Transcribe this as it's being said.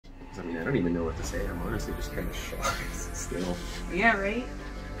I mean, I don't even know what to say. I'm honestly just kind of shocked still. Yeah, right?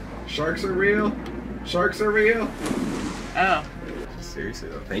 Sharks are real. Sharks are real. Oh. Seriously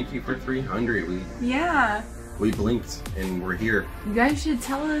though, thank you for 300. Yeah. We blinked and we're here. You guys should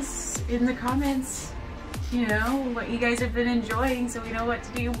tell us in the comments, you know, what you guys have been enjoying so we know what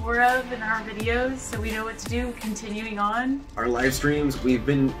to do more of in our videos, so we know what to do continuing on. Our live streams, we've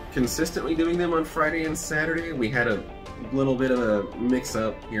been consistently doing them on Friday and Saturday. We had a little bit of a mix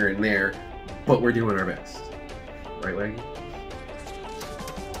up here and there, but we're doing our best. Right, Waggy?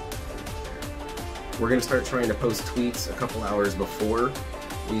 We're gonna start trying to post tweets a couple hours before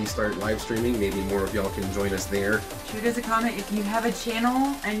we start live streaming. Maybe more of y'all can join us there. Shoot us a comment if you have a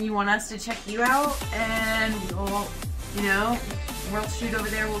channel and you want us to check you out, and we'll, you know, we'll shoot over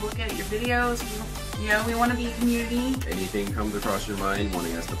there, we'll look at your videos. You know, we want to be a community. Anything comes across your mind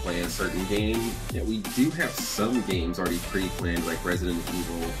wanting us to play a certain game? Yeah, we do have some games already pre-planned, like Resident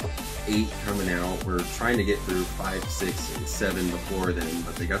Evil 8 coming out. We're trying to get through 5, 6, and 7 before then,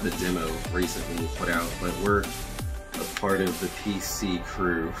 but they got the demo recently put out, but we're a part of the PC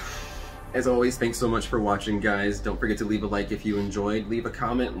crew. As always, thanks so much for watching, guys. Don't forget to leave a like if you enjoyed, leave a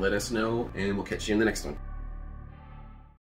comment, let us know, and we'll catch you in the next one.